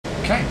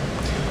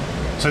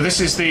So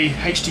this is the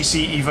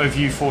HTC Evo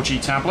View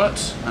 4G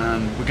tablet,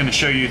 and we're going to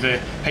show you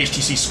the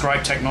HTC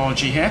Scribe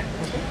Technology here.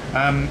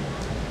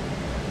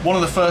 One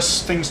of the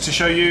first things to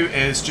show you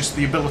is just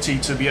the ability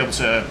to be able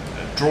to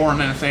draw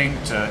on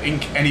anything, to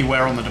ink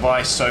anywhere on the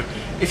device. So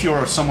if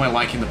you're somewhere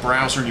like in the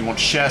browser and you want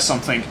to share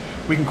something,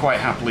 we can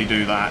quite happily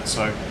do that.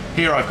 So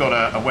here I've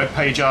got a web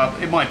page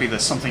up. It might be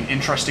there's something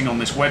interesting on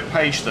this web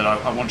page that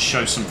I want to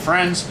show some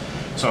friends.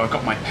 So I've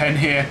got my pen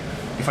here.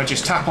 If I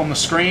just tap on the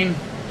screen,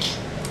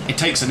 it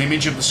takes an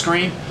image of the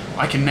screen.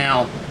 I can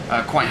now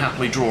quite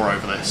happily draw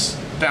over this.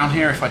 Down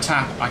here, if I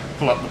tap, I can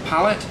pull up the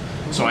palette,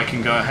 so I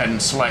can go ahead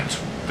and select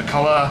the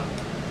color,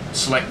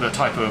 select the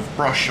type of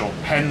brush or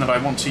pen that I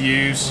want to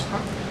use,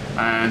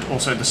 and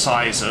also the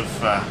size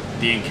of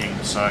the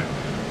inking. So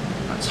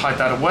let's hide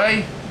that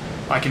away.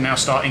 I can now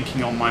start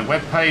inking on my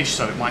web page,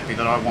 so it might be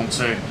that I want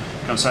to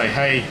come say,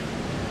 hey,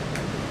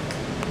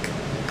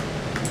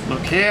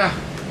 look here,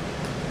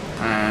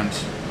 and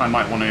I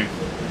might want to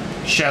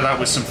share that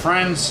with some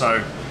friends.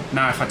 So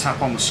now if I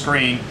tap on the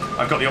screen,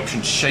 I've got the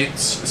option to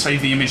save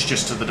the image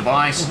just to the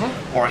device,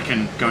 or I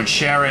can go and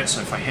share it.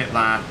 So if I hit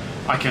that,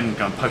 I can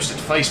go and post it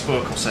to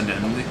Facebook or send it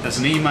as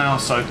an email.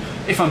 So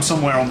if I'm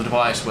somewhere on the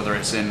device, whether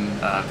it's in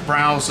the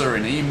browser,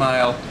 in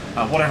email,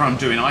 whatever I'm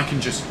doing, I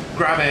can just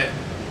grab it,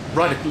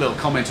 write a little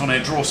comment on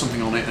it, draw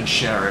something on it, and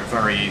share it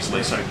very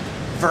easily. So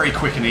very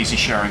quick and easy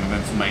sharing of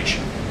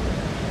information.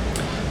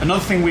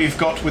 Another thing we've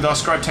got with our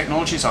Scribe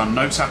Technology is our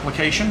Notes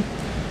application.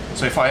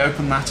 So if I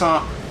open that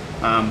up,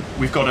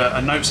 we've got a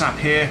Notes app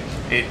here.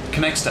 It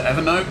connects to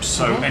Evernote,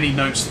 so any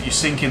notes that you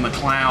sync in the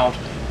cloud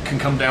can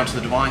come down to the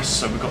device.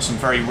 So we've got some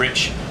very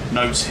rich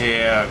notes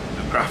here,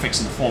 the graphics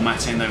and the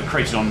formatting. They were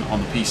created on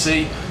the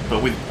PC,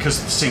 but because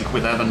of the sync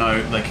with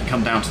Evernote, they can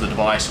come down to the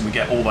device and we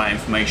get all that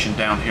information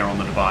down here on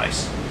the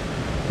device.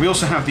 We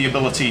also have the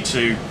ability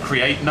to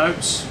create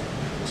notes.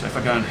 So if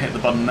I go and hit the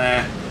button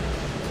there,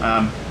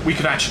 we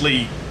could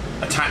actually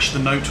attach the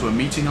note to a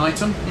meeting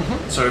item.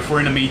 So if we're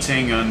in a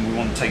meeting and we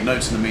want to take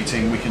notes in the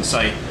meeting, we can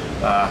say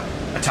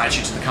attach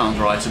it to the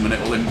calendar item and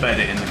it will embed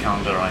it in the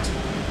calendar item.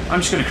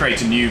 I'm just going to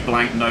create a new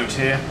blank note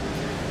here.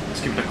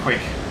 Let's give it a quick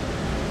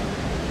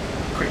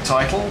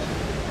title.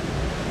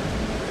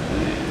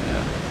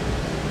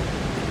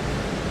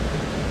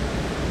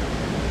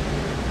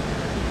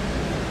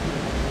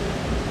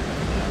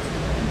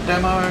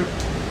 Demo.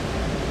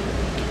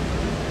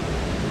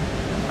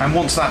 And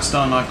once that's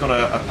done, I've got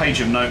a page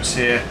of notes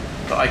here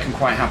that I can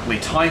quite happily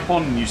type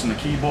on using the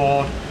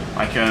keyboard.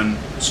 I can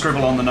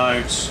scribble on the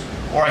notes,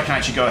 or I can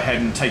actually go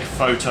ahead and take a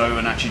photo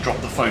and actually drop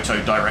the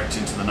photo direct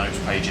into the notes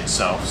page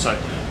itself. So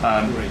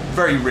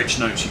very rich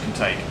notes you can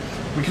take.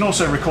 We can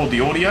also record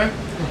the audio.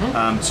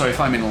 So if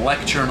I'm in a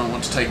lecture and I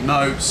want to take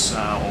notes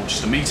or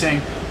just a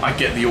meeting, I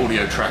get the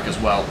audio track as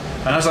well.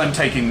 And as I'm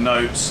taking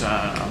notes,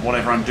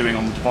 whatever I'm doing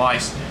on the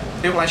device,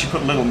 it will actually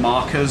put little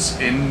markers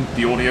in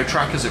the audio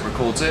track as it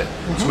records it.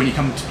 So when you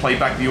come to play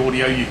back the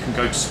audio, you can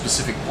go to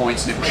specific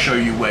points and it will show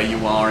you where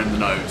you are in the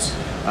notes.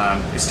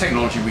 It's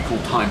technology we call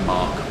Time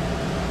Mark.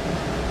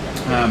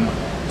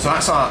 So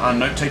that's our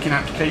note-taking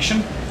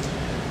application.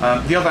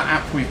 The other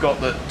app we've got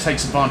that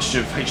takes advantage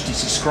of HTC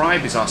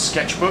Scribe is our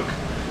Sketchbook.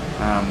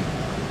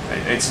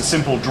 It's a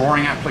simple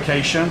drawing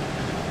application,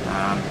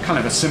 kind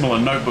of a similar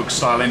notebook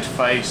style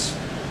interface,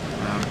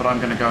 but I'm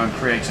going to go and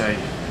create a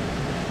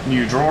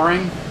new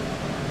drawing.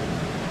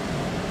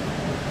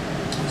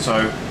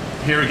 So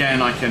here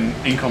again I can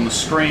ink on the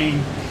screen.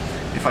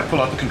 If I pull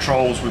up the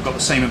controls, we've got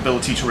the same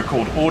ability to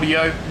record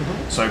audio.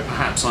 So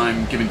perhaps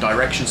I'm giving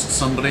directions to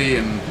somebody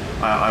and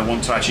I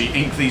want to actually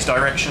ink these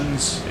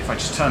directions. If I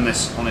just turn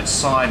this on its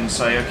side and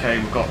say, okay,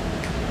 we've got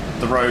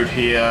the road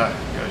here,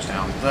 goes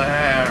down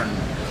there,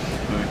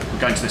 and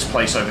we're going to this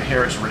place over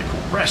here, it's a really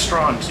cool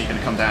restaurant, so you're going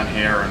to come down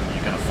here and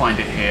you're going to find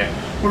it here.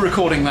 We're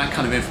recording that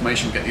kind of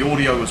information. We get the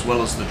audio as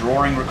well as the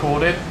drawing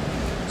recorded.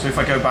 So if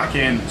I go back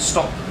in,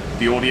 stop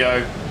the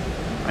audio,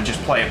 and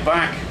just play it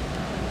back,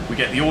 we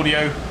get the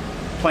audio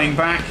playing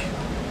back,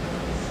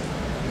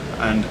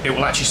 and it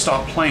will actually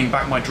start playing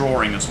back my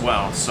drawing as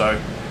well. So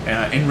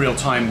in real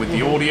time with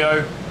the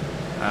audio,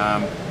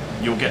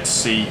 you'll get to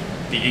see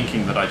the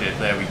inking that I did.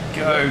 There we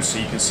go, so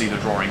you can see the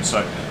drawing.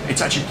 So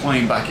it's actually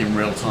playing back in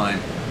real time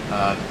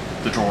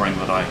the drawing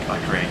that I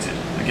created.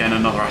 Again,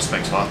 another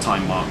aspect of our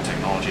Time Mark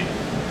technology.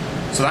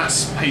 So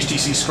that's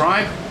HTC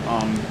Scribe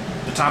on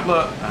the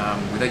tablet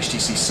with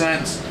HTC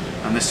Sense,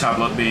 and this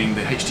tablet being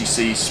the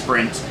HTC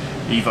Sprint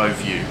Evo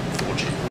View 4G.